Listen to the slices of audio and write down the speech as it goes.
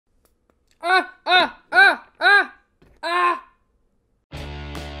Ah! Ah! Ah! Ah! Ah!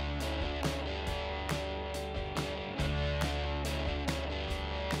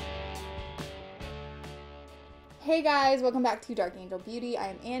 Hey guys, welcome back to Dark Angel Beauty. I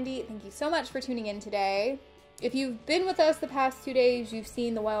am Andy. Thank you so much for tuning in today. If you've been with us the past 2 days, you've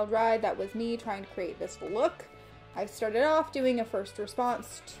seen the wild ride that was me trying to create this look. I started off doing a first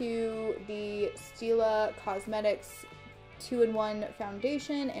response to the Stila Cosmetics 2-in-1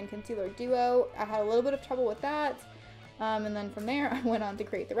 foundation and concealer duo. I had a little bit of trouble with that. And then from there, I went on to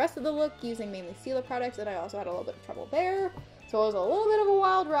create the rest of the look using mainly Stila products, and I also had a little bit of trouble there. So it was a little bit of a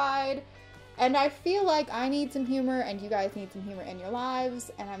wild ride. And I feel like I need some humor and you guys need some humor in your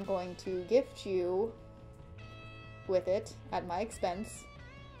lives, and I'm going to gift you with it at my expense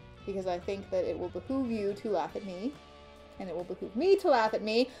because I think that it will behoove you to laugh at me and it will behoove me to laugh at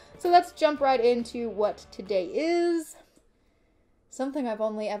me. So let's jump right into what today is. Something I've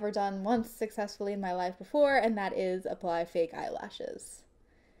only ever done once successfully in my life before, and that is apply fake eyelashes.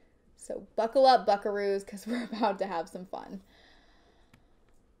 So buckle up, buckaroos, because we're about to have some fun.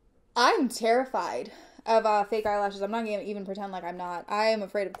 I'm terrified of fake eyelashes. I'm not going to even pretend like I'm not. I am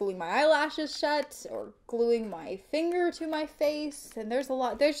afraid of gluing my eyelashes shut or gluing my finger to my face. And there's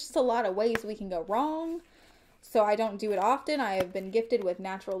just a lot of ways we can go wrong. So I don't do it often. I have been gifted with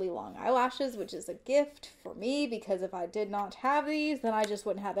naturally long eyelashes, which is a gift for me because if I did not have these, then I just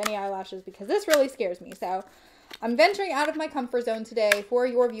wouldn't have any eyelashes because this really scares me. So I'm venturing out of my comfort zone today for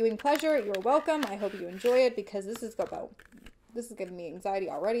your viewing pleasure. You're welcome. I hope you enjoy it because this is giving me anxiety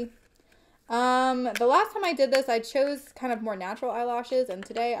already. The last time I did this, I chose kind of more natural eyelashes, and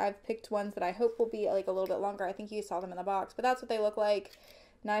today I've picked ones that I hope will be like a little bit longer. I think you saw them in the box, but that's what they look like.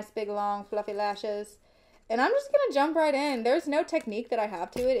 Nice, big, long, fluffy lashes. And I'm just gonna jump right in. There's no technique that I have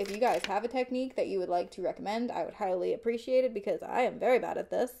to it. If you guys have a technique that you would like to recommend, I would highly appreciate it because I am very bad at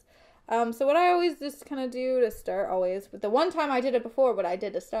this. So what I always just kind of do to start but the one time I did it before, what I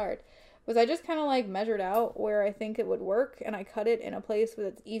did to start was I just kind of like measured out where I think it would work, and I cut it in a place where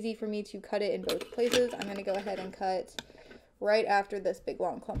it's easy for me to cut it in both places. I'm going to go ahead and cut right after this big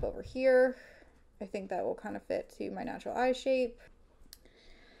long clump over here. I think that will kind of fit to my natural eye shape.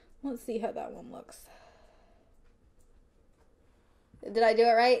 Let's see how that one looks. Did I do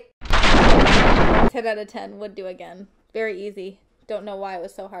it right? 10 out of 10 would do again. Very easy. Don't know why it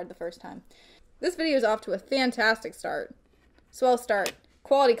was so hard the first time. This video is off to a fantastic start. Swell start.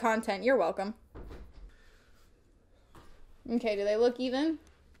 Quality content, you're welcome. Okay, do they look even?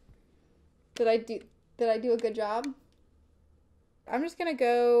 Did I do a good job? I'm just gonna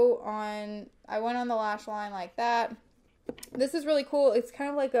go on, I went on the lash line like that. This is really cool. It's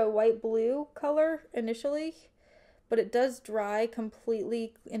kind of like a white blue color initially, but it does dry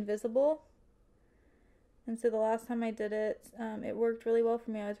completely invisible. And so the last time I did it, it worked really well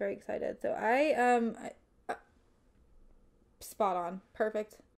for me. I was very excited. So spot on.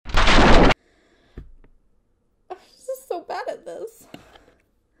 Perfect. I'm just so bad at this.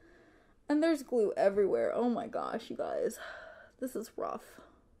 And there's glue everywhere. Oh my gosh, you guys. This is rough.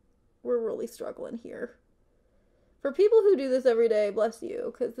 We're really struggling here. For people who do this every day, bless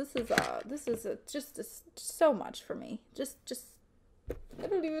you, because this is just so much for me. Just I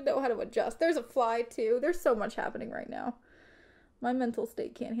don't even know how to adjust. There's a fly too. There's so much happening right now. My mental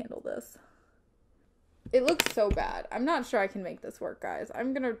state can't handle this. It looks so bad. I'm not sure I can make this work, guys.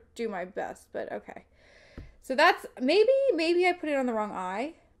 I'm gonna do my best, but okay. So that's, maybe I put it on the wrong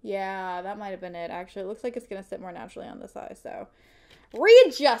eye. Yeah, that might have been it, actually. It looks like it's gonna sit more naturally on this eye, so.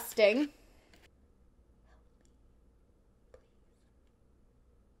 Readjusting.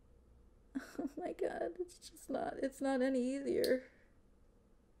 Oh my god, it's not any easier.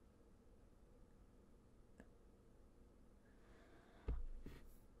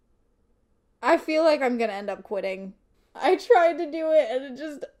 I feel like I'm gonna end up quitting. I tried to do it and it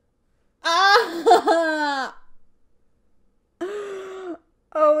just... Ah!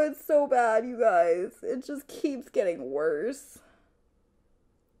 Oh, it's so bad, you guys. It just keeps getting worse.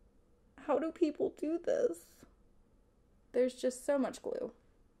 How do people do this? There's just so much glue.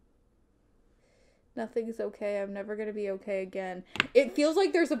 Nothing's okay. I'm never gonna be okay again. It feels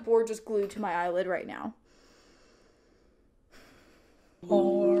like there's a board just glued to my eyelid right now.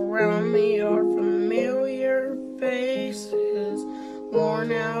 All around me are familiar faces,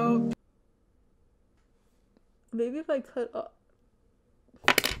 worn out. Maybe if I cut up.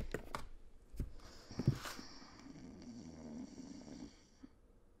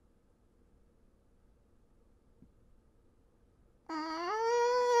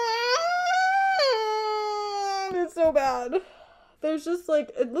 It's so bad. There's just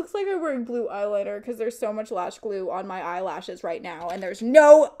like, it looks like I'm wearing blue eyeliner because there's so much lash glue on my eyelashes right now. And there's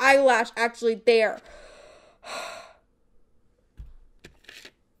no eyelash actually there.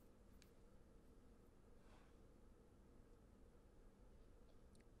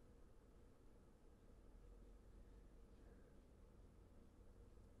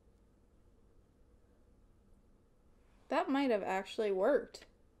 That might have actually worked.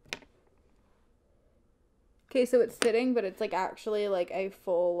 Okay, so it's sitting, but it's like actually like a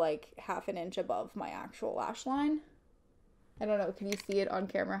full like half an inch above my actual lash line. I don't know, can you see it on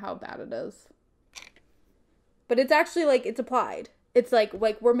camera how bad it is? But it's actually like, it's applied. It's like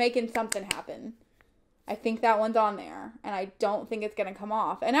we're making something happen. I think that one's on there, and I don't think it's gonna come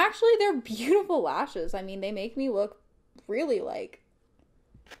off. And actually, they're beautiful lashes. I mean, they make me look really like,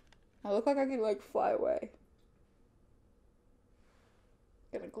 I look like I could like fly away.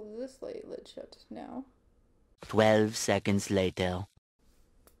 Gonna glue this lid shut now. 12 seconds later.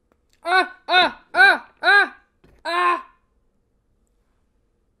 Aha!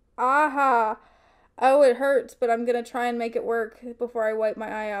 Oh, it hurts, but I'm gonna try and make it work before I wipe my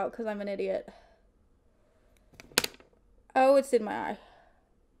eye out because I'm an idiot. Oh, it's in my eye.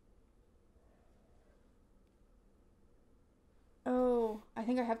 Oh, I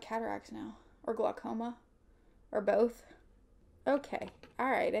think I have cataracts now. Or glaucoma. Or both. Okay.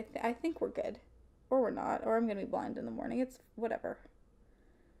 Alright, I think we're good. Or we're not. Or I'm gonna be blind in the morning. It's whatever.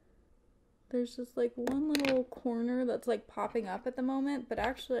 There's just like one little corner that's like popping up at the moment. But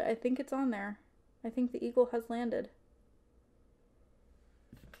actually, I think it's on there. I think the eagle has landed.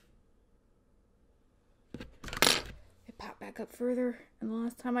 It popped back up further. And the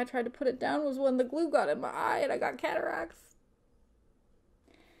last time I tried to put it down was when the glue got in my eye and I got cataracts.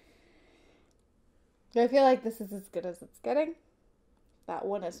 I feel like this is as good as it's getting. That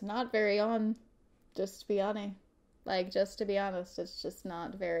one is not very on, just to be honest. Like, just to be honest, it's just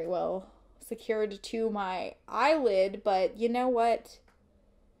not very well secured to my eyelid. But you know what?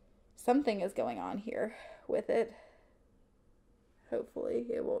 Something is going on here with it. Hopefully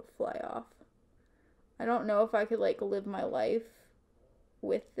it won't fly off. I don't know if I could like live my life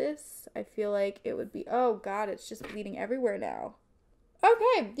with this. I feel like it would be, oh God, it's just bleeding everywhere now.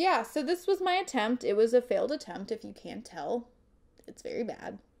 Okay, yeah, so this was my attempt. It was a failed attempt, if you can't tell. It's very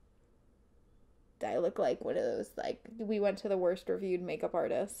bad. I look like one of those, like, we went to the worst reviewed makeup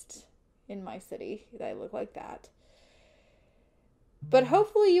artist in my city. I look like that. But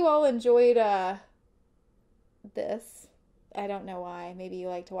hopefully you all enjoyed this. I don't know why. Maybe you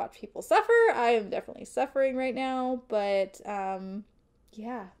like to watch people suffer. I am definitely suffering right now. But,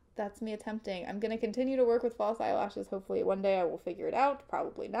 yeah, that's me attempting. I'm going to continue to work with false eyelashes. Hopefully one day I will figure it out.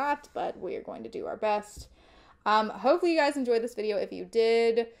 Probably not, but we are going to do our best. Hopefully you guys enjoyed this video. If you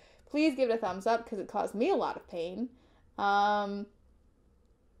did, please give it a thumbs up because it caused me a lot of pain.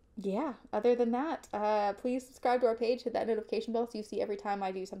 Yeah, other than that, please subscribe to our page, hit that notification bell so you see every time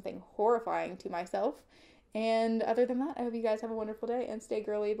I do something horrifying to myself. And other than that, I hope you guys have a wonderful day and stay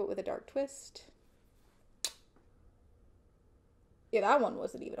girly but with a dark twist. Yeah, that one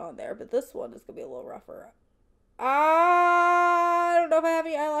wasn't even on there, but this one is going to be a little rougher. I don't know if I have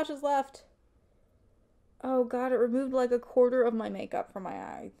any eyelashes left. Oh God, it removed like a quarter of my makeup from my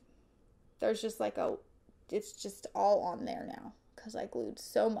eye. There's just like it's just all on there now because I glued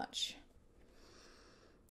so much.